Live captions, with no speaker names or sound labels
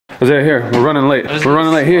Zay, here, we're running late. We're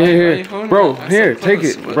running late. Here. Bro, here, take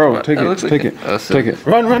it. Bro, take it. Take it.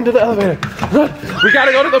 Run to the elevator. Run. We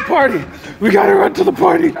gotta go to the party. We gotta run to the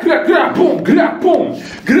party. Boom, boom. Boom.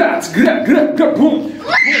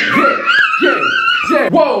 Yeah.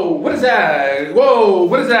 Whoa, what is that?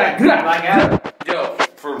 Black Adam. Yo,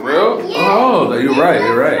 for real? Yeah. Oh, you're right.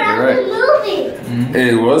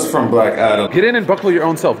 It was from Black Adam. Get in and buckle your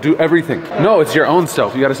own self. Do everything. No, it's your own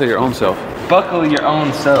self. You gotta say your own self. Buckle your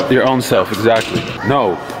own self. Your own self, exactly.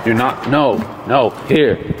 No, you're not. No,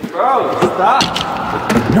 here. Bro, stop.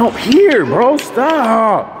 No, here, bro,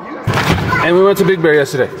 stop. And we went to Big Bear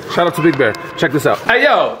yesterday. Shout out to Big Bear. Check this out. Hey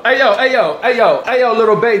yo,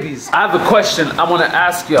 little babies. I have a question I want to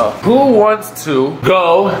ask y'all. Who wants to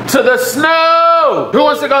go to the snow? Who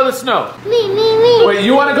wants to go to the snow? Me. Wait,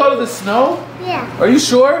 you want to go to the snow? Yeah. Are you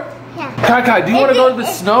sure? Yeah. Kai, do you want to go to the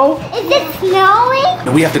snow? Is it snowing?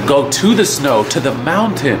 And we have to go to the snow, to the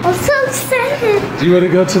mountain. I'm so excited. Do you want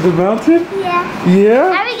to go to the mountain? Yeah. Yeah?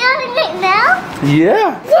 Are we going right now?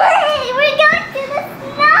 Yeah. Wait, we're going to the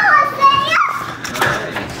snow, Isaiah.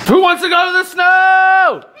 Who wants to go to the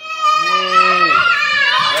snow?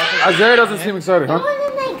 Isaiah doesn't seem excited, huh? You want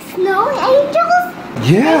to like snow angels?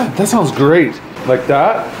 Yeah, that sounds great. Like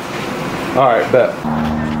that? All right, bet.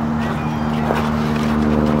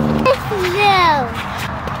 No.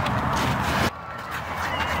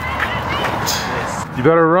 You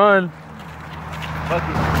better run.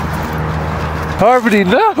 Harvey,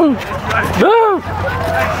 no.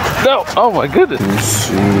 Oh my goodness. Let's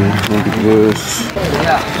see, look at this.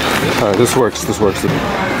 All right, this works.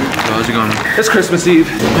 How's it going? It's Christmas Eve,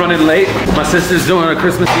 running late. My sister's doing a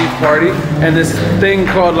Christmas Eve party and this thing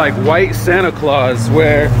called like White Santa Claus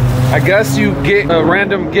where I guess you get a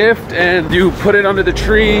random gift and you put it under the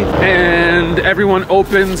tree and everyone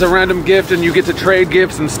opens a random gift and you get to trade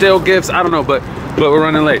gifts and steal gifts. I don't know, but we're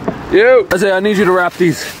running late. I need you to wrap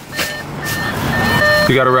these.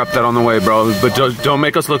 You gotta wrap that on the way, bro. But don't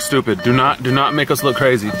make us look stupid. Do not make us look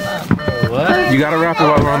crazy. What? You gotta wrap it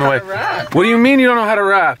while we're on the way. What do you mean you don't know how to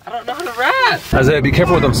wrap? I don't know how to wrap. Isaiah, be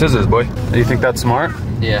careful with them scissors, boy. You think that's smart?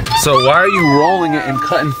 Yeah. So why are you rolling it and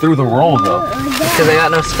cutting through the roll, though? Because I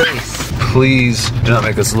got no space. Please do not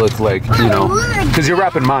make us look like, you know, because you're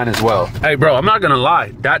wrapping mine as well. Hey, bro, I'm not gonna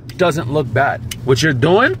lie. That doesn't look bad. What you're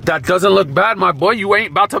doing, that doesn't look bad, my boy. You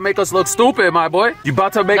ain't about to make us look stupid, my boy. You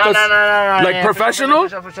about to make us like professional?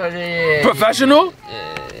 Professional?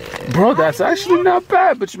 Bro, that's actually not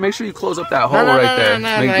bad, but you make sure you close up that hole right there.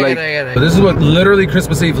 But this is what literally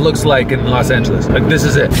Christmas Eve looks like in Los Angeles. Like, this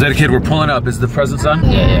is it. Zay.da.kid, we're pulling up. Is the presents on?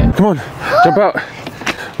 Yeah. Come on, jump out.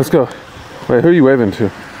 Let's go. Wait, who are you waving to?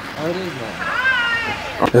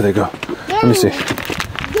 There they go. Let me see.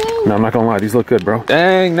 No, I'm not gonna lie. These look good, bro.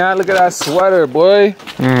 Dang, Nat, look at that sweater, boy.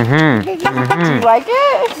 Do you like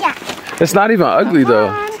it? Yeah. It's not even ugly,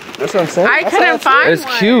 though. That's what I'm saying. I couldn't find It's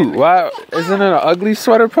cute. Wow. Isn't it an ugly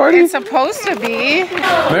sweater party? It's supposed to be.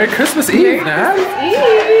 Merry Christmas Eve, Nat.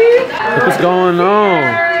 Look what's going on.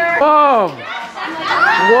 Mom,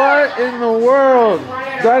 what in the world?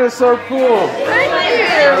 That is so cool. Thank you.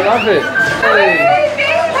 I love it. Hey.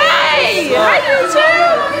 Hey, I do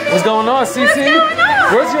too. What's going on, Cece?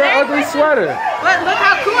 Where's your ugly sweater? Look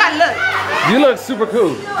how cool I look. You look super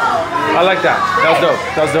cool. I like that.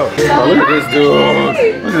 That was dope. Oh, look at this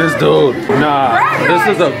dude. Nah, this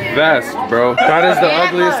is a vest, bro. That is the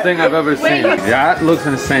ugliest thing I've ever seen. That looks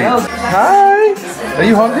insane. Hi. Are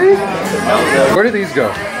you hungry? Where did these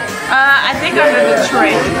go? I think under the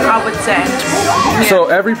tree, I would say. So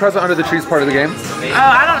every present under the tree is part of the game? Oh,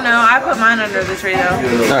 I don't know. I put mine under the tree though.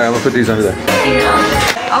 Alright, I'm gonna put these under there.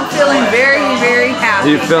 I'm feeling very, very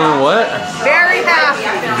happy. You feeling what? Very happy.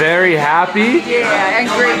 Very happy? Yeah, and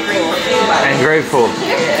grateful. And grateful.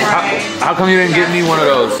 How come you didn't get me one of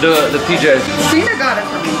those? The PJs. Cena got it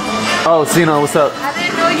for me. Oh, Cena, what's up? I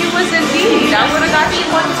didn't know you was in need. I would have got you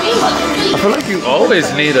one too. I feel like you always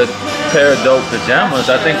need a pair of dope pajamas.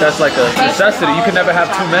 I think that's like a necessity. You can never have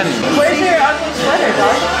too many. Where's your ugly sweater,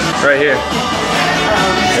 dog? Right here.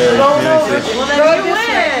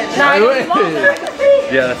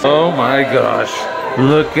 Yes. Oh my gosh.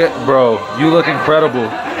 Look at, bro. You look incredible.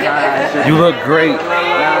 You look great.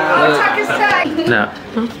 Now.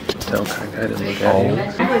 Tell Kai to look at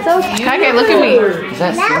you. Kai, look at me. Is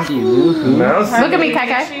that Cindy Lou Who? Look at me, Kai.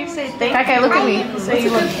 Kai, look at me. It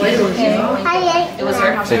was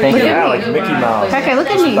her. Say thank you. Yeah, like Mickey Mouse. Kai, look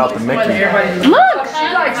at me. About the Mickey. Look!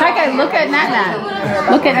 Kai, look at Nana.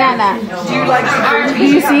 Look at Nana. Do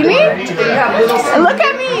you see me? Look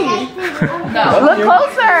at me. Look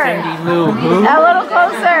closer. Cindy Lou Who? A little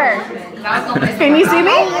closer. Can you see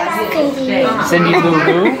me? Cindy Lou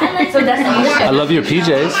Lou. I love your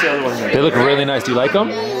PJs. They look really nice. Do you like them?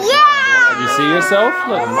 Yeah. You see yourself?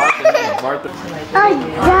 Look, Martha. Oh,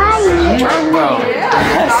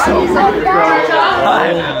 Daddy.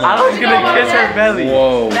 I was gonna kiss her belly.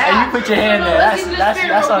 Whoa. And you put your hand there.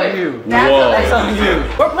 That's on you. Whoa. That's on you.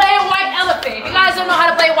 We're playing White Elephant. If you guys don't know how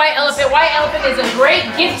to play White Elephant is a great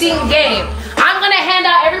gifting game. I'm gonna hand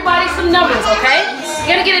out everybody some numbers, okay?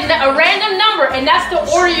 You're gonna get a random number, and that's the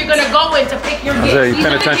order you're gonna go in to pick your gift. Are you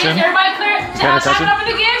paying attention? Everybody clear? Paying attention? Clap it up for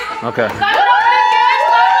the gifts. Okay. Clap it up for the gifts.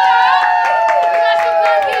 Clap it up. We got some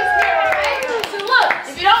good gifts here, okay? So look,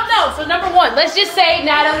 if you don't know, so number one, let's just say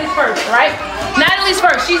Natalie's first, right? Natalie's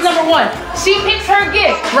first, she's number one. She picks her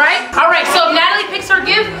gift, right? All right, so if Natalie picks her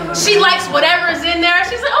gift, she likes whatever is in there.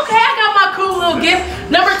 She's like, okay, I got my cool little gift.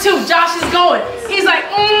 Number two, Josh is going. He's like,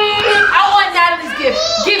 I want Natalie's gift.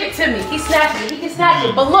 Give it to me. He snatches it. He can snatch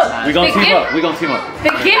it. But look, We gonna team up. We gonna team up.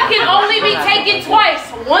 the gift can only be taken twice.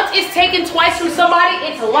 Once it's taken twice from somebody,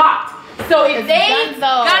 it's locked. So if they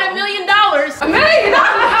got $1 million, $1 million,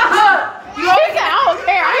 look, you always I don't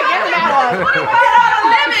care. I ain't getting that one.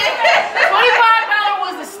 $25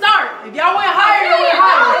 was the start. If y'all went higher, you went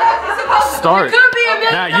higher. Start. It could be $1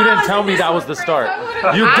 million. Nah, you didn't tell me that was the start.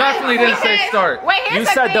 You definitely didn't say start. Wait, You here's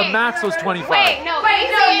the said the thing. max was 25. Wait, no. Wait,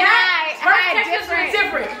 no, Casey and her I had Texas was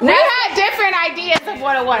different. We had different ideas of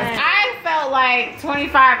what it was. I felt like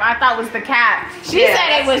 25 I thought was the cap. She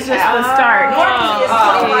said it was just the start.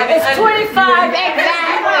 It's 25.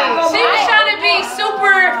 Exactly. She was trying to be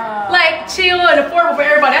super like chill and affordable for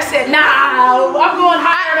everybody. I said, nah, I'm going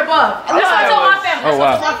higher and above. And this is to my family. Oh,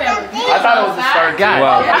 wow. This is my family. I thought it was the start guy.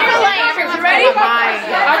 Wow. I feel like everyone's Ready? ready? Mine.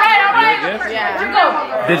 All right. Yeah. Here we go.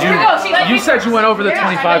 Did you? Here we go. She like You said you went over the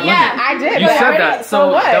 25 limit. I did. You but said already- that, so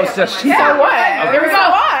what? that was just cheating. So what? Here we go.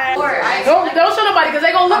 Don't show nobody because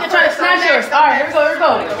they gonna look and try to snatch yours. All right, here we go. Here we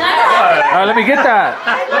go. All right, let me get that.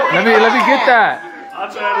 Let me get that. I'm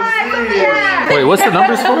trying to see. Wait, what's the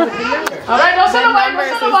numbers for? All right, don't show nobody.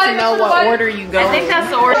 Don't show nobody. To know what order you go. I think that's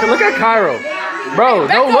the order. Look at Cairo. Bro,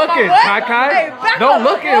 no looking, Kai Kai. No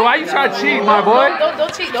looking. Why you trying to cheat, my boy?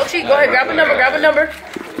 Don't cheat. Don't cheat. Go ahead. Grab a number. Grab a number.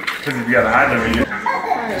 Because if you got a high number, you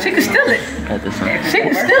She can steal it. She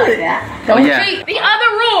can steal it. Don't cheat. The other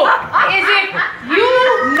rule is if you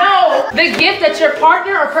know the gift that your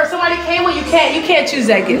partner or somebody came with, you can't choose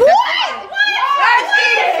that gift.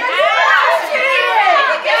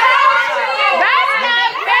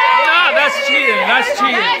 That's cheating. That's cheating. That's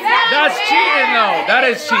cheating. That's cheating, though. That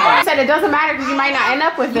is cheating. I said it doesn't matter because you might not end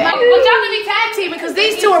up with it. But y'all can be tag team because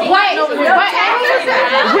these two are playing over here. We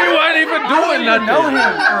weren't even doing nothing.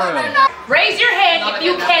 Raise your hand if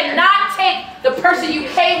you cannot take the person you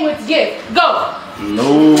came with gift. Go.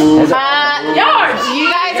 No. Yours. You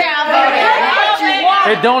guys are outvoted.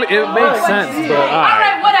 It makes sense, but All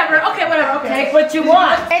right, whatever. Okay, whatever. Okay. Take what you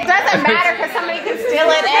want. It doesn't matter because somebody can steal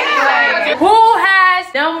it anyway. Who has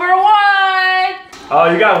number one? Oh,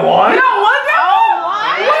 you got one? You got one, girl?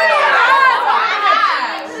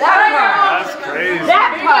 That's crazy.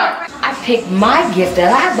 I picked my gift that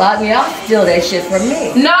I bought and y'all steal that shit from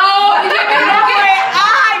me. No, you can't pick your own gift.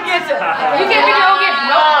 I get it. You can't pick your own gift.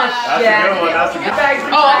 No. That's a good one. That's a good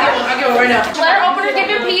one. Oh, I'll give it right now. Let her open her gift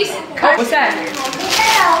in peace. What's that?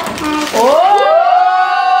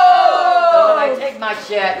 Oh! I take my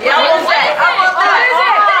shit. Yeah, what is that? What is it?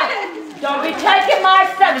 Don't be taking my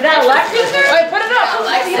stuff. Is that Alexis? Wait, put it up.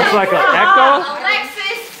 it's like an echo.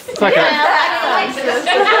 Alexis. It's like a.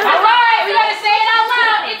 All right, we gotta say it out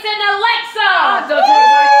loud. It's an Alexa. Don't take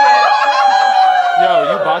my shit.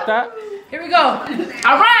 Yo, you bought that? Here we go.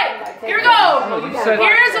 All right, here we go. said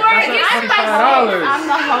Here's where it gets $25. I'm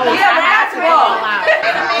the host. I have to go all out.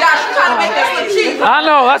 I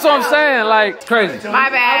know, that's what I'm saying. Like, crazy. My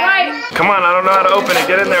All bad. right. Come on, I don't know how to open it.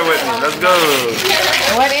 Get in there with me. Let's go.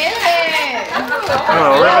 What is it?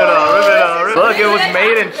 Oh, rip it off, rip it off. Look, it was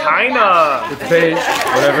made in China. It's beige,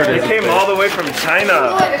 whatever it It is. came all the way from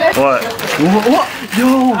China. What?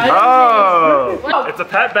 Yo. Oh, it's a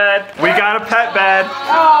pet bed. We got a pet bed.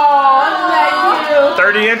 Oh,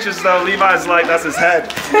 30 inches though. Levi's like, that's his head.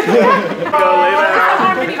 Go lay down.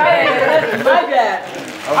 my bad.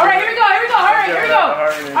 All right, here we go. Here we go. Hurry, here we go.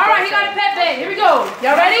 All right, he got a pet bed. Here we go.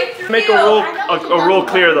 Y'all ready? Make a rule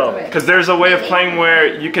clear though, because there's a way of playing where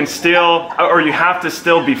you can steal, or you have to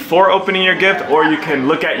steal before opening your gift, or you can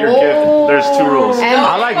look at your gift. There's two rules.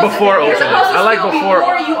 I like before opening. I like before.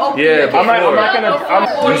 Yeah, before. I'm not gonna.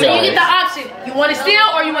 So you get the option. You want to steal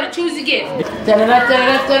or you want to choose the gift? I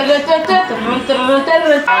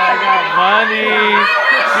got money.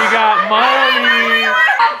 She got money.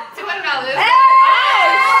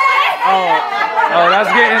 Oh, Oh, that's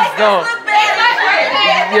getting stole.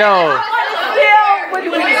 Yo.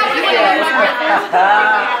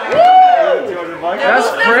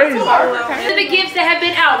 That's crazy. These are the gifts that have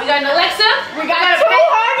been out. We got an Alexa. We got $200.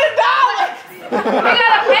 We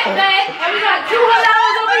got a pet bed, and we got $200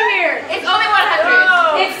 over here. It's only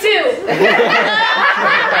 100. It's 2.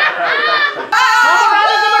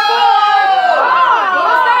 Number 4.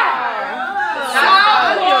 What's that?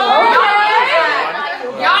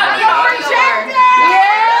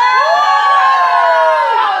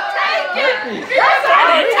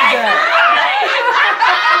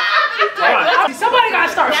 Somebody gotta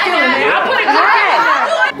start stealing, man. I put it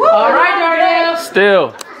in. All right, Darnell.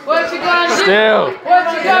 Still. What you gonna do? Still.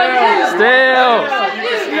 What you gonna do? Still.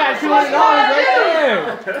 You got $200 right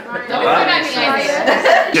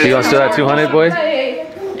there. You gonna steal that 200, boy?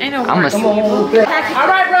 Ain't no I'm gonna All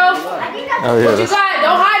right, bro. Oh yeah. What you got?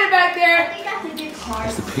 Don't hide it back there.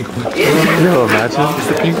 It's the pink one. Yo, imagine. It's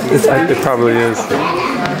the pink. It probably is.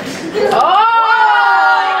 Oh!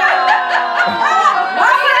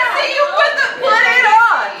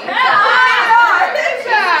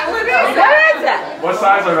 What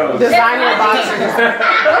size are those? designer boxers.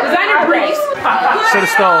 Designer briefs. Should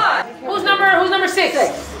have stole. Who's number 6?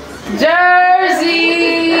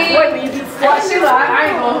 Jersey. What she like? I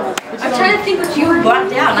ain't know. I'm trying to think what you brought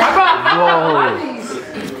down. I brought Whoa. these.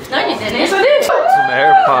 No, you didn't. Yes, I did. Some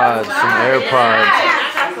AirPods. Some AirPods.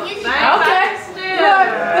 Okay.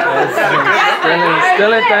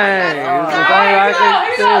 Stealing things. It's the thing I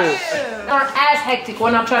can do. Not as hectic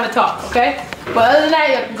when I'm trying to talk, okay? But other than that,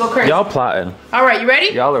 you can go crazy. Y'all plotting. All right, you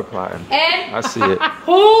ready? Y'all are plotting. And I see it.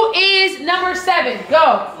 who is number 7?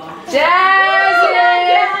 Go. Jasmine.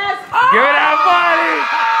 Give me that money!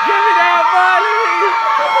 Give me that money!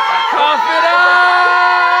 Cough it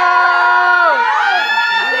up!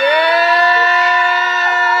 Yeah!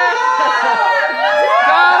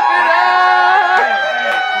 Cough it up!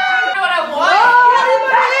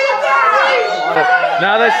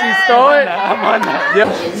 Now that she stole it, I'm on that. Yep.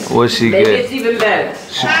 What'd she get? It's even better.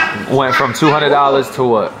 She went from $200 to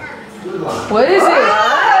what? What is it?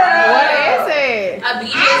 What is it? A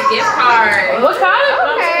BS gift card. What kind?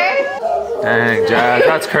 Okay. Dang, Jazz,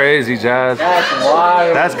 that's crazy, Jazz. That's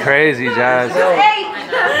wild. That's crazy, Jazz.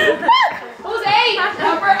 Who's 8?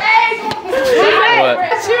 Number 8. What?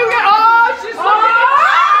 She's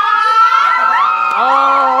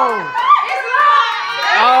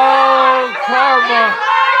Oh, karma.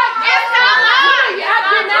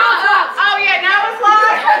 Oh yeah, now it's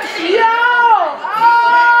locked.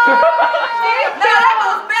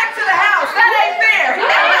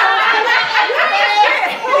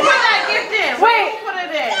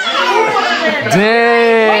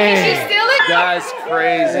 Dang. She steal it? That's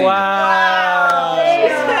crazy. Wow.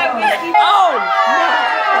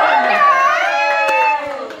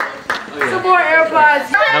 Some more AirPods.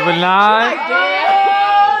 Number 9. Number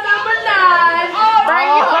 9. Right, I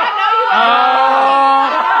know you.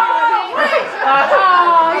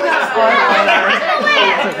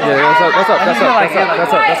 Yeah, that's up.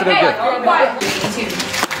 That's a good gift.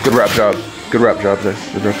 Good rap job. Good rap job there.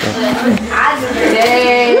 Good rap job.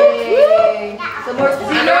 Some more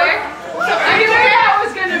underwear. Underwear I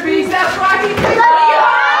was gonna be. That's why he picked it.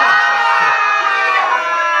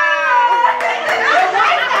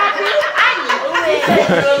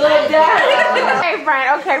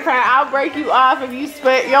 Okay, friend, I'll break you off if you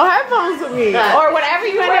split your headphones with me. Or whatever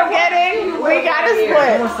you end up getting, we gotta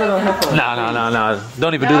split. No.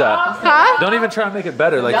 Don't even do that. Huh? Don't even try to make it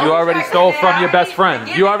better. Like you already stole from your best friend.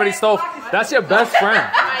 You already stole. That's your best friend.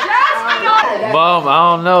 Mom,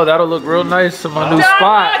 I don't know. That'll look real nice in my new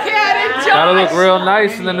spot. That'll look real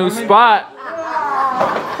nice in the new spot.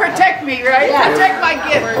 Protect me, right? Protect my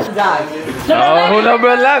gift. Oh,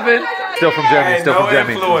 number 11. Still from Jemmy. Still from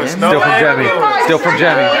Jemmy. Still from Jemmy. Still from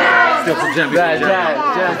Jemmy. Still from Jemmy. Still from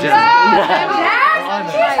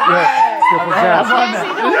Jazz.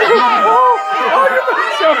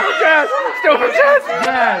 Still from Jazz. Still from Jazz.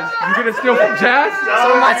 You gonna steal from Jazz?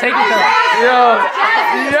 Someone might take it though. Yo.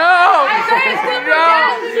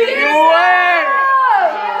 You win.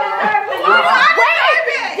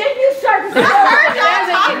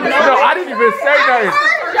 No, I didn't even say nothing.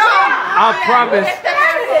 I promise.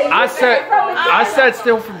 I said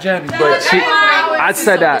still from Jamie, but I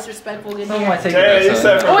said that. Someone might take Yeah, it. you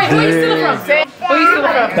said Wait, who you stealing from? Who you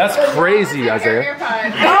stealing from? That's crazy, Isaiah.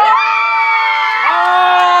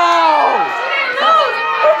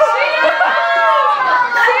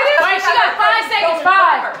 Wait, she got 5 seconds.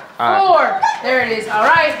 5, 4. There it is. All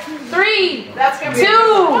right. 3, 2, 1.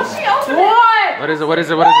 What is it? Oh, more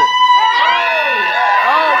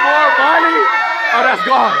money. Oh, that's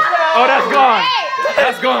gone. Oh, that's gone.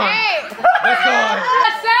 That's gone. That's gone.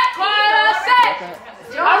 Set.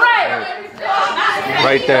 All right.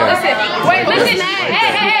 Right there. Listen. Wait, listen.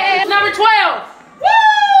 Hey. Number 12. Woo!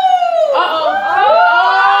 Uh-oh.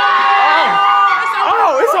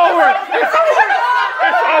 Oh, it's over. It's over.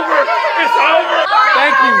 It's over. It's over.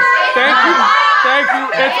 Thank you. Thank you. Thank you.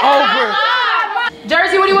 It's over.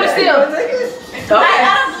 Jersey, what do you want to steal? I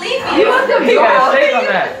don't believe you. You gotta shake on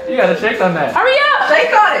that. You gotta shake on that. Hurry up.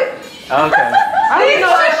 Shake on it. Okay. I don't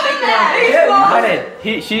know that shaking on it.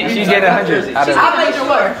 She get 100 out of it. I'll make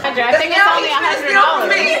sure. I think it's only $100. It's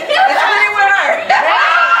pretty with her.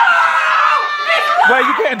 Wait,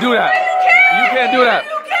 you can't do that. You can't do that.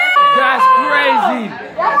 That's crazy.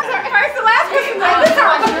 First and last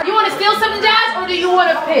Christmas. You want to steal something, Jazz, or do you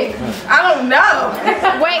want to pick? I don't know.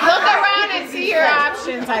 Wait, look around and see your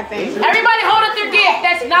options, I think. Everybody hold up their gift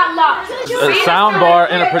that's not locked. A sound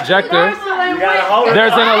bar and a projector.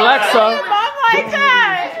 There's an Alexa. My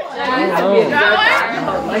God.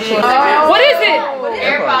 What is it?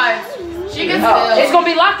 AirPods. She can steal. It's going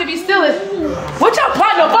to be locked if you steal it. What y'all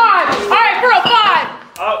plotting? 5. All right, for a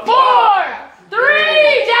 5. 4, 3,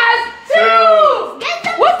 Jazz, 2.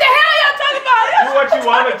 What the hell y'all talking about? Do what you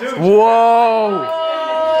want to do. Whoa.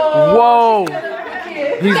 Whoa.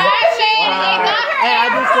 He's Hey, I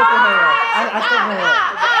did slip in her. I slipped in her.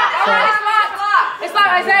 It's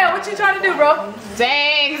like Isaiah, what you trying to do, bro?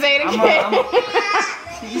 Dang, zay.da.kid.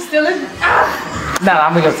 You stealing? Nah,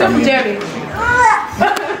 I'm gonna go tell you. Jeremy.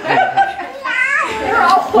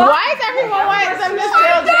 Why is everyone wanting them to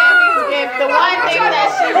steal Jamie's gift? The one thing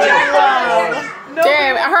that she really loves.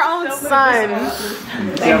 Damn, her own son.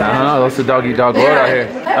 I don't know, that's a dog-eat-dog world out here.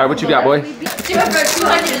 All right, what you got, boy? You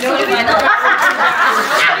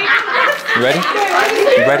ready?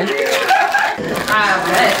 You ready?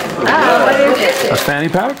 A fanny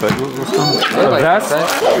pack? A vest?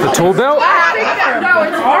 The tool belt? No,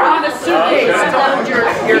 it's on the suitcase.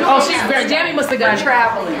 Oh, she's Jamie must have got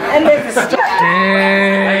traveling.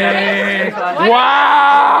 Dang.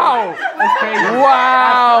 Wow!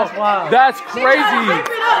 Wow! That's crazy!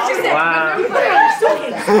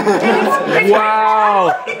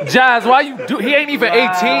 Wow! Jazz, why you do? He ain't even 18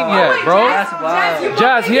 yet, bro.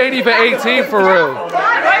 Jazz, he ain't even 18 for real. What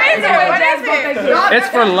is it? It's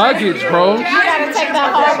for luggage, bro. You gotta take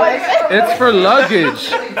that home with. It's for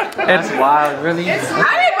luggage. That's wild, really. I didn't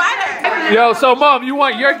buy that. Yo, so mom, you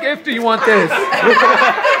want your gift or you want this?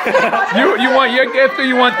 you want your gift or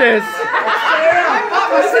you want this?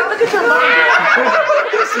 Look at your mom.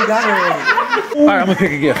 She got it already. All right, I'm gonna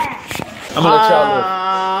pick a gift. I'm gonna let y'all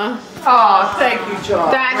live. Oh, thank you, John.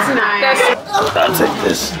 That's nice. I'll take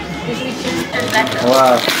this.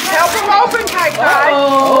 Wow. Help him open, Kai Kai.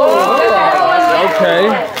 Okay.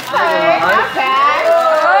 Not bad.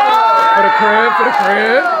 For the crib, for the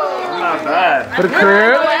crib. Not bad. For the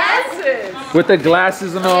crib. With the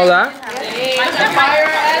glasses and all that.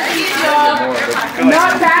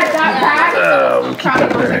 Not bad. We'll keep that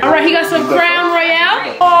there. All right, he got some Crown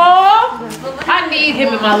Royale. Oh, I need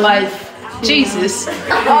him in my life. Jesus.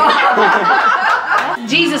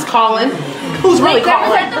 Jesus calling. Who's really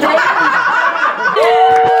calling?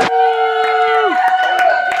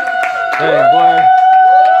 Hey, boy.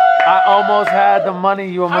 I almost had the money.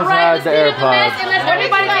 You almost had the AirPods.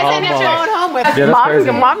 Yeah, that's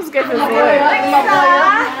crazy. Mom's getting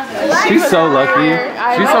She's so lucky.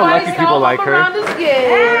 She's so lucky people like her.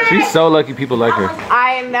 She's so lucky people like her.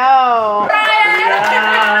 I know.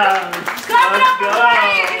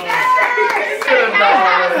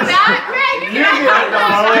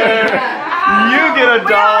 You get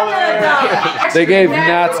 $1. They gave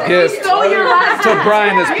Nat's gift to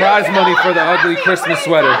Brian as prize money for the ugly Christmas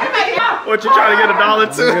sweater. What, you trying to get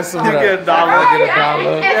 $1 too? Get some of You that. get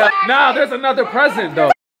 $1. Get $1. Nah, there's another present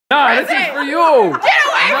though. Nah, this is for you.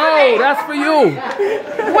 No, that's for you.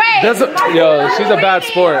 Wait. Yo, she's a bad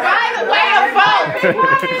sport. By the way of vote.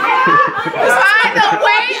 By the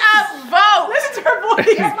way of vote. Listen to her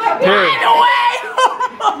voice. By the way.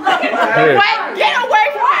 Wait, get away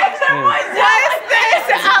from me. Was this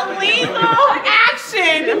illegal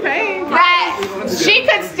action that she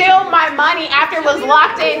could steal my money after it was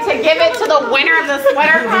locked in to give it to the winner of the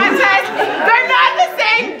sweater contest? They're not the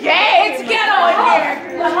same game. It's ghetto in here.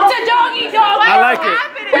 It's a dog-eat-dog. I like it.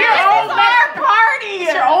 It's our party.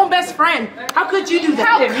 It's your own best friend. How could you do that?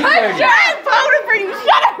 How could I voted for you?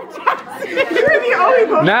 Shut up, Johnson. You're the only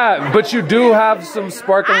one. Nah, but you do have some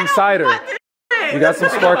sparkling cider. You got some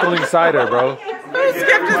sparkling cider, bro. Whose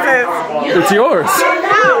gift is this? It's yours.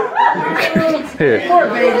 Here.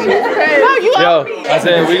 No, you Yo, I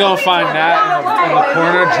said we gonna find Nat in the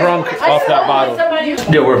corner drunk off that bottle.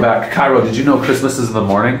 Yo, we're back. Cairo, did you know Christmas is in the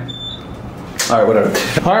morning? All right, whatever.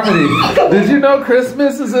 Harmony, did you know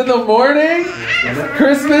Christmas is in the morning?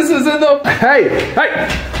 Christmas is in the... Hey!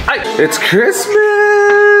 It's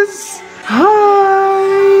Christmas!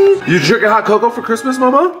 Hi! You drinking hot cocoa for Christmas,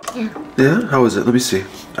 Mama? Yeah? How is it? Let me see.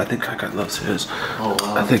 I think Kai loves his. Oh,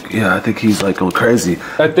 wow. I think he's like going crazy.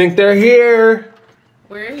 I think they're here.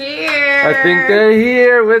 We're here. I think they're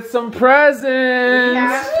here with some presents. We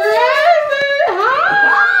have presents.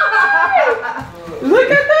 Hi.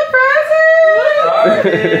 Look at the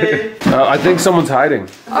presents. I think someone's hiding.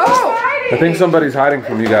 Oh. I think somebody's hiding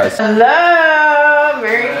from you guys. Hello.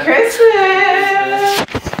 Merry Christmas.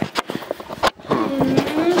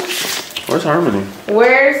 Where's Harmony?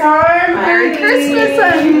 Where's Harmony? Merry Christmas,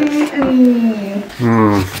 honey.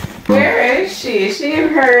 Where is she? Is she in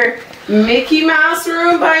her Mickey Mouse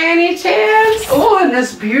room by any chance? Oh, in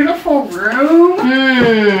this beautiful room.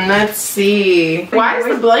 Let's see. Why is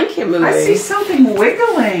the blanket moving? I see something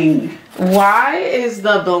wiggling. Why is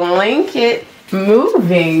the blanket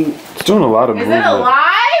moving? It's doing a lot of movement. Is it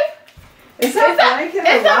alive? Is that blanket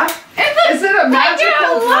alive? Is it a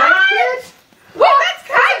magical blanket? Wait, that's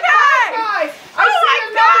Kai! I see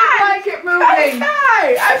another blanket moving.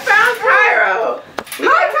 I found Cairo.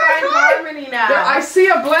 Look, Harmony now. I see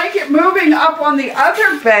a blanket moving up on the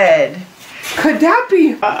other bed. Could that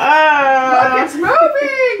be? Look, it's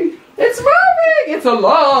moving. It's moving. It's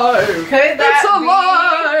alive. Could that It's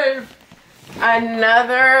alive. be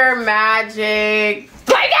another magic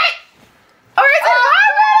blanket? Or is it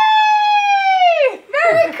Harmony?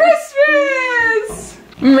 Merry Christmas!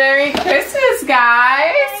 Merry Christmas,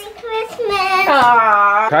 guys. Merry Christmas.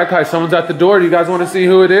 Aww. Kai, someone's at the door. Do you guys want to see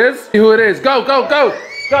who it is? See who it is. Go.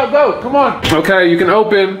 Come on. Okay, you can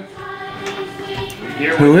open.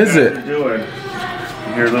 Who is it? Doing?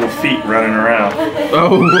 You hear little feet running around.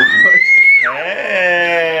 Oh.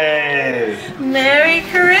 Hey! Merry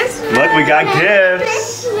Christmas. Look, we got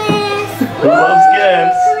gifts. Christmas. Who loves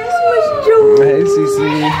gifts? Hey,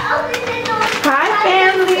 Cece. Hi,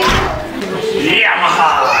 family. Yamaha!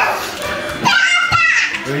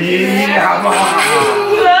 Yamaha!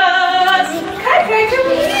 Hi, come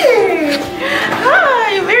here.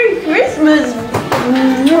 Hi, Merry Christmas.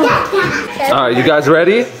 All right, you guys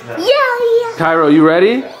ready? Yeah. Cairo, you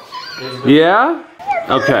ready? Yeah?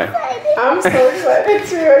 Okay. I'm so excited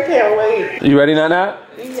too. I can't wait. You ready, Nana?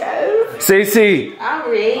 Yes. Cece. I'm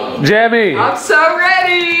ready. Jamie. I'm so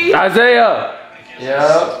ready. Isaiah.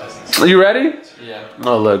 Yeah. You ready? Yeah.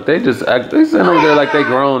 Oh look, they sitting over there like they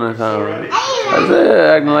grown or something.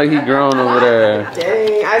 Isaiah acting like he grown over there.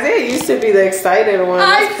 Dang, Isaiah used to be the excited one.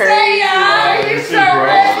 That's crazy. You're so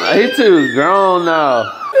ready. He too grown now.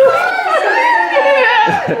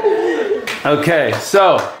 Okay,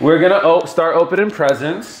 so we're gonna start opening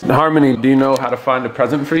presents. Harmony, do you know how to find a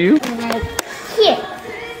present for you? Here.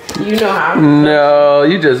 You know how. No,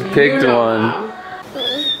 you just picked one.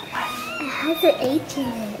 It has an H in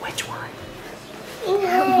it. Which one?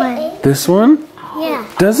 That one. This one? Yeah.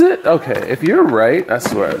 Does it? Okay, if you're right, I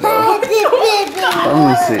swear though. Let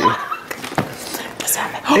me see.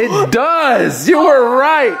 It does! You were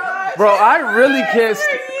right! Bro, I really can't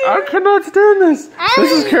I cannot stand this.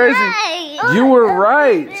 This is crazy. Right. You were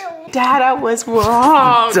right. Dada was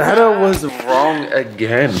wrong. Dada was wrong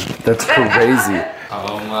again. That's crazy.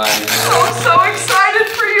 Oh my God. I'm so excited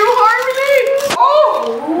for you, Harmony.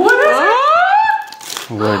 Oh, what is it?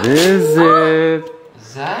 What is it?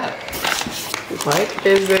 Is that? What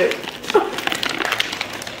is it?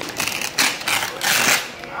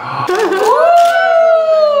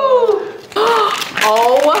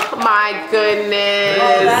 Oh my goodness.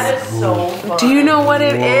 Oh, that is so fun. Do you know what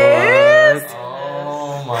it is?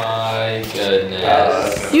 Oh my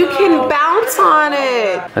goodness. You can bounce on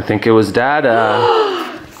it. I think it was Dada.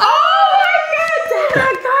 Oh my God, Dad,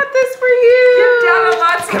 I got this for you.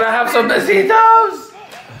 Can I have some besitos?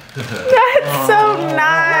 That's so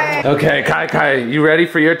nice. Okay, Kai, you ready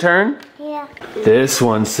for your turn? Yeah. This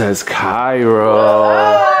one says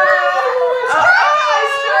Cairo.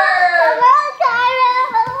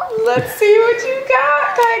 Let's see what you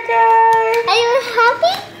got, Kai. Are you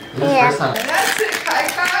happy? Yeah. That's it, Kai.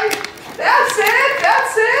 That's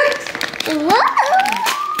it. Whoa.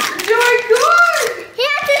 You're doing good. He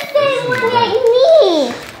has the same one like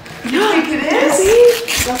me. You think it is?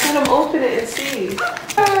 See? Let's let him open it and see.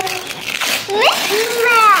 Mickey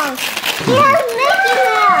Mouse. He has Mickey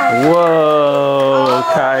Mouse. Whoa,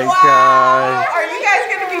 Kai. Are you guys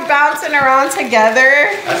going to be bouncing around together?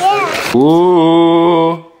 Yeah.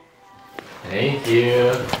 Ooh. Thank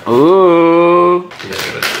you. Ooh. Yeah.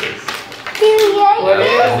 What is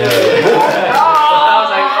it?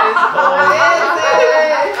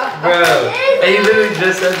 Bro, and you literally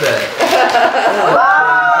just said that.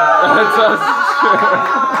 That's us.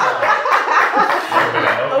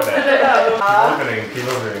 Keep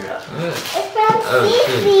opening it. It's from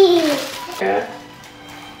Fifi.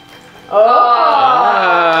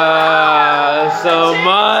 So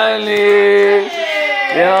money.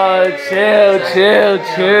 Yo,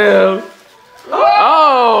 chill.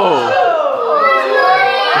 Oh.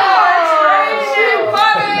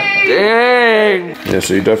 Dang. Yeah, so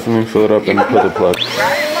you definitely fill it up and put the plug.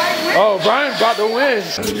 Oh, Brian got the win.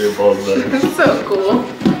 So cool.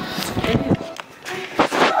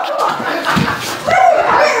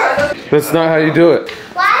 That's not how you do it.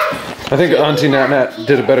 What? I think Auntie Nat Nat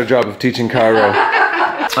did a better job of teaching Cairo.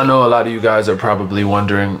 I know a lot of you guys are probably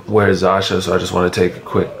wondering where's Zasha, so I just want to take a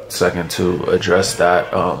quick second to address that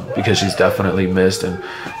because she's definitely missed and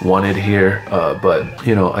wanted here. But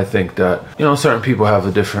you know, I think that certain people have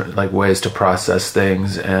a different ways to process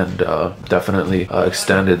things, and definitely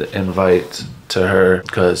extended invite to her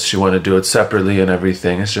because she wanted to do it separately and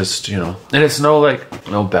everything. It's just and it's no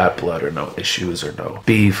bad blood or no issues or no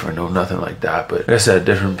beef or no nothing like that. But like I said,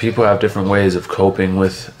 different people have different ways of coping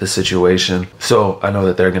with the situation. So I know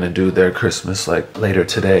that they're gonna do their Christmas later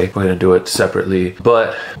today. We're gonna do it separately,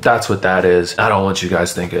 but that's what that is. I don't want you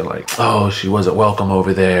guys thinking oh, she wasn't welcome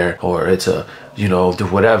over there, or it's a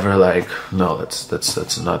whatever. No,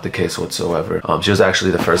 that's not the case whatsoever. She was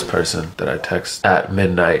actually the first person that I text at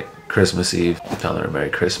midnight Christmas Eve, telling her Merry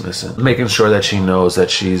Christmas and making sure that she knows that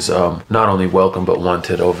she's not only welcome but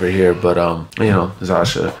wanted over here. But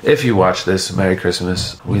Zasha, if you watch this, Merry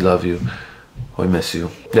Christmas. We love you. We miss you.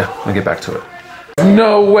 Yeah, I'll get back to it.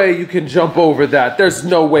 No way you can jump over that. There's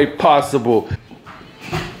no way possible.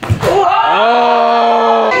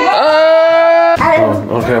 Oh,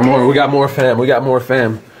 okay, we got more fam. We got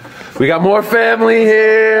more family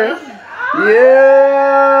here.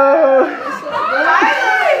 Yeah.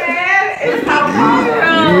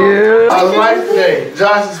 I like that.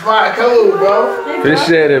 Josh is fine, cool, bro.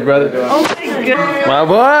 Appreciate it, brother. Oh my goodness. My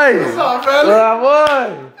boy. What's up, brother? My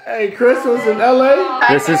boy. Hey, Christmas in LA.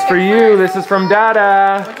 This is for you. This is from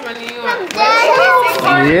Dada. Which one do you want?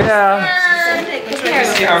 Yeah.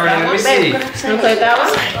 Let me see. Want to play that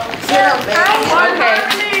one? Okay.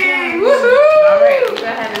 Woohoo! All right, go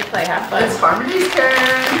ahead and play. Have fun. It's Harmony's turn.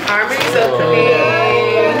 Harmony's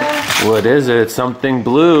opening. What is it? It's something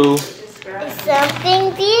blue.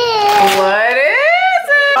 Something big. What is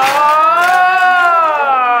it? Oh!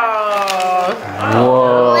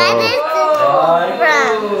 Whoa. What is this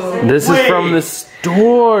from? This is from the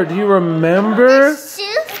store. Do you remember?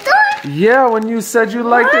 Shoe store? Yeah, when you said you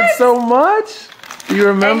liked it so much. Do you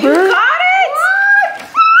remember? You got it?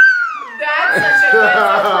 That's such a good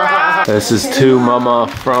surprise. This is to Mama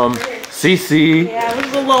from Cece. Yeah, this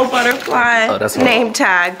is a little butterfly that's name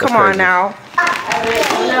tag. Come on crazy. now.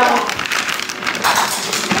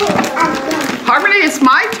 Harmony, it's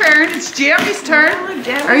my turn. It's Jamie's turn.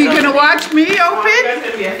 Are you going to watch me open?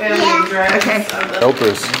 Okay.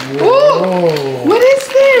 Helpers. Ooh, what is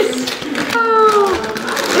this? Oh,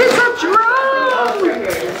 it's a drum.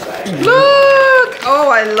 Look. Oh,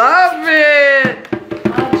 I love it.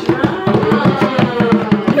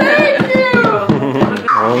 Thank you.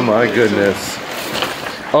 Oh my goodness.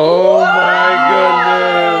 Oh my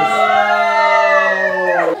goodness.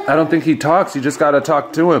 I don't think he talks. You just gotta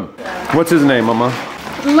talk to him. What's his name, Mama?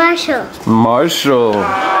 Marshall. Marshall. Oh,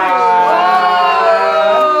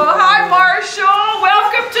 hi, Marshall.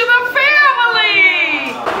 Welcome to the family.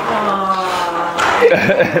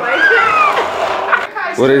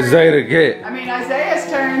 What is zay.da.kid? I mean, Isaiah's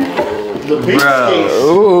turn. The big skate.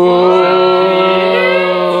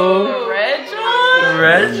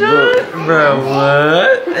 Bro,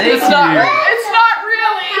 what? It's not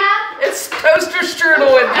really. It's toaster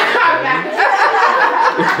strudel in there.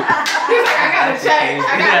 He's like, I gotta check.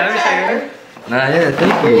 Nah, yeah,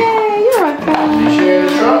 thank you. You sharing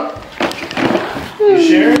the truck? You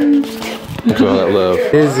sharing? That's all that love.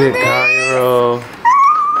 Is it Cairo?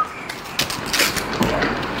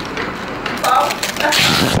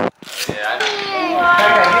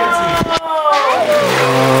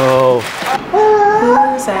 Oh.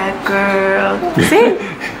 Who's that girl? Sing.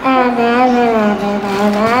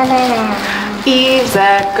 Eve's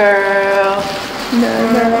that girl.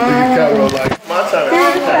 Cairo like my time.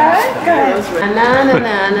 Na na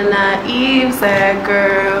na na na. Eve's that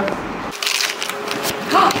girl.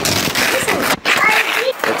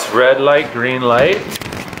 It's red light, green light,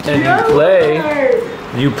 and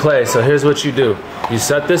you play. So here's what you do. You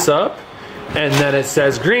set this up, and then it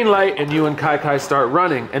says green light, and you and Kai Kai start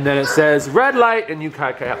running. And then it says red light, and you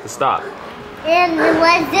Kai Kai have to stop. And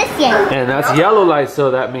what's this yet? And that's yellow light,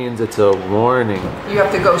 so that means it's a warning. You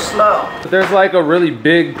have to go slow. There's like a really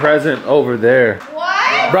big present over there.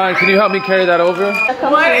 What? Brian, can you help me carry that over?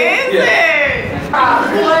 What is it?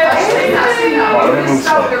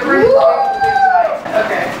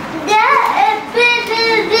 Okay.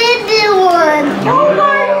 That is one. Oh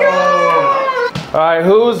my God! All right,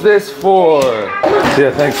 who's this for?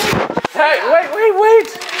 Yeah, thanks. Hey, wait.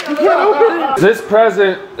 You can't open it. This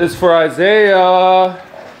present is for Isaiah.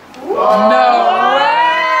 No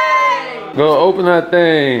way! Go open that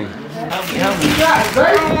thing.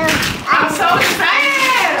 I'm so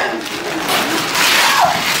excited.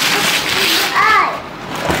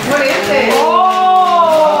 What is it?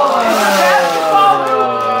 Oh.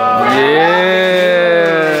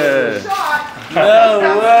 Yeah.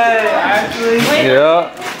 No way, actually? Yeah.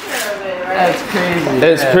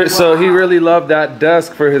 That's crazy. So he really loved that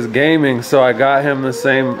desk for his gaming, so I got him the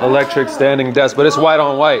same electric standing desk, but it's white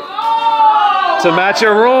on white. To match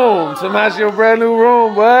your room, to match your brand new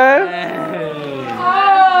room, boy. That's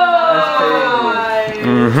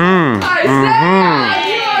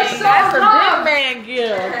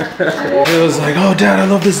crazy. He was like, oh Dad, I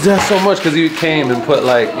love this desk so much, because he came and put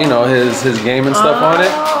like, you know, his game and stuff on it.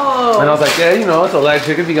 And I was like, yeah, you know, it's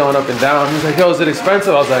electric, it'd be going up and down. He was like, yo, is it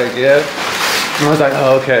expensive? I was like, yeah. And I was like,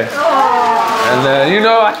 oh, okay. And then, you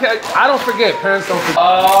know, I don't forget. Parents don't forget.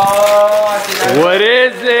 Oh, I think I What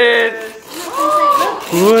is it?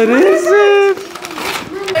 What is it?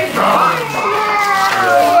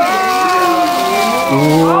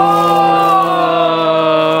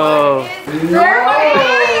 Whoa.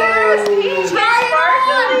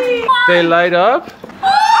 They light up?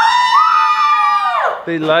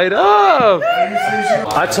 They light up.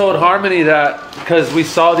 I told Harmony that because we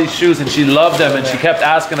saw these shoes and she loved them and she kept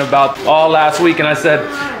asking about all last week, and I said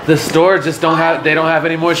the store just don't have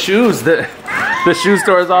any more shoes. The shoe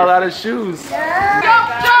store is all out of shoes.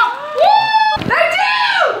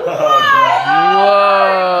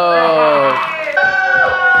 Whoa.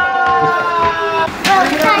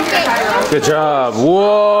 Good job.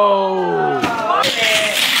 Whoa.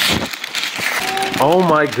 Oh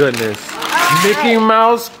my goodness. Mickey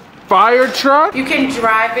Mouse fire truck? You can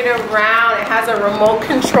drive it around. It has a remote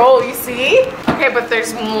control, you see? Okay, but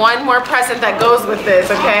there's one more present that goes with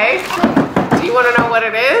this, okay? Do you want to know what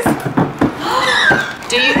it is?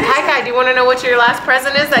 Hi Kai, do you want to know what your last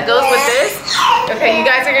present is that goes with this? Okay, you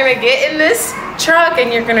guys are going to get in this truck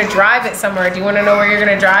and you're going to drive it somewhere. Do you want to know where you're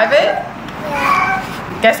going to drive it?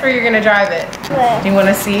 Guess where you're going to drive it? Do you want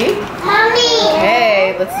to see? Mommy.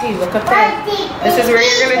 Okay, let's see. Look up there. This is where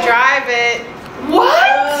you're going to drive it. What?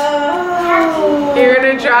 You're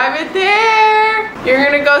going to drive it there. You're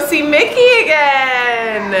going to go see Mickey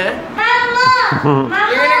again. Mama.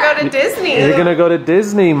 You're going to go to Disney. You're gonna go to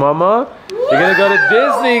Disney, Mama. You're gonna go to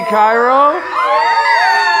Disney, Cairo.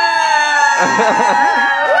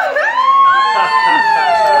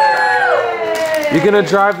 You're gonna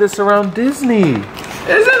drive this around Disney. Isn't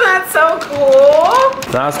that so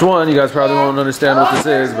cool? Last one. You guys probably won't understand what this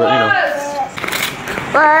is, but you know.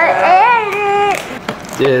 What is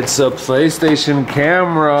it? It's a PlayStation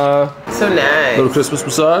camera. So nice. Little Christmas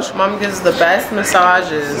massage. Mom gives the best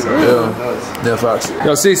massages. Yeah, Fox.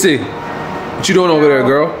 Yo, Cece, what you doing over there,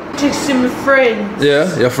 girl? Texting my friends.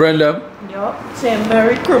 Yeah, your friend them. Yup, saying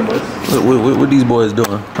Merry Christmas. What these boys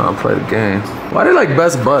doing? Trying to play the game. Why they like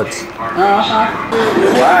best buds?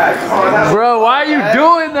 Bro, why are you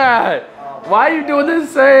doing that? Why are you doing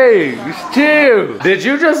this thing? Chill. Did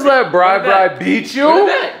you just let Bri beat you?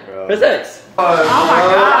 What's this? Oh my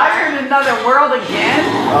God, you're in another world again?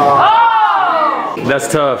 Oh! That's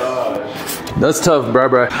tough. That's tough, Bri.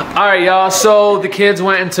 All right, y'all. So the kids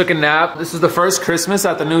went and took a nap. This is the first Christmas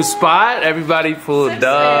at the new spot. Everybody pulled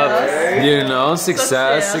up. You know,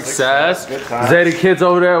 success. zay.da.kid's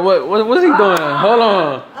over there. What is he doing? Hold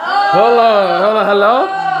on.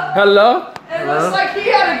 Hello. It looks like he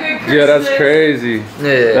had a good Christmas. Yeah, that's crazy.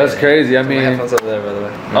 Yeah. That's crazy. I My mean, headphones over there, by the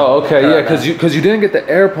way. oh, okay, yeah, because you didn't get the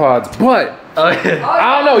AirPods, but Oh, yeah.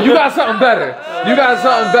 I don't know. You got something better. You got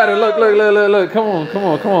something better. Look. Come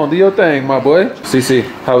on. Do your thing, my boy. Cece,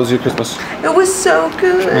 how was your Christmas? It was so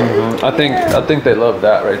good. I think they love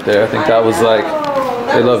that right there. I think that was like,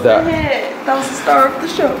 they love that. That was the star of the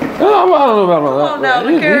show. Oh, I don't know about that. Oh,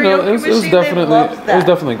 no, the karaoke it was machine, they definitely, loved it that. was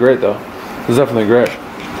definitely great though. It was definitely great.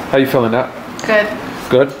 How you feeling now? Good.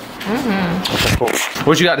 Good. Okay, cool.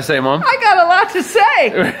 What you got to say, Mom? I got a lot to say.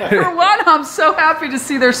 For one, I'm so happy to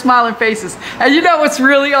see their smiling faces. And you know what's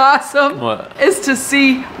really awesome? What? Is to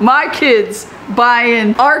see my kids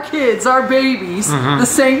buying our kids, our babies, the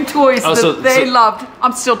same toys that they loved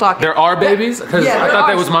I'm still talking. There are babies? Because I thought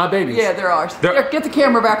that was my babies. Yeah, there are. Get the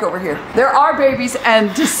camera back over here. There are babies,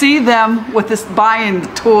 and to see them with this buying the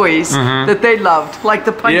toys that they loved, like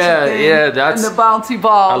the punchy thing and the bouncy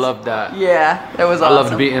balls. I love that. Yeah, that was awesome. I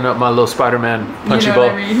loved beating up my little Spider-Man punchy ball.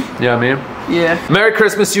 What I mean? Yeah, I mean? Yeah. Merry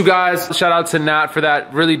Christmas, you guys. Shout out to Nat for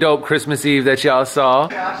that really dope Christmas Eve that y'all saw.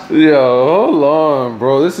 Yo, hold on,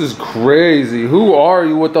 bro. This is crazy. Who are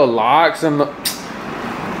you with the locks and the...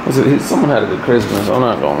 Someone had a good Christmas. I'm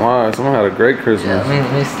not gonna lie. Someone had a great Christmas. Yeah,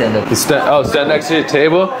 let me stand up. Stand next to your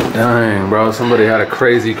table? Dang, bro. Somebody had a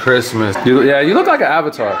crazy Christmas. You look like an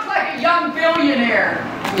avatar. You look like a young billionaire.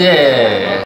 Yeah.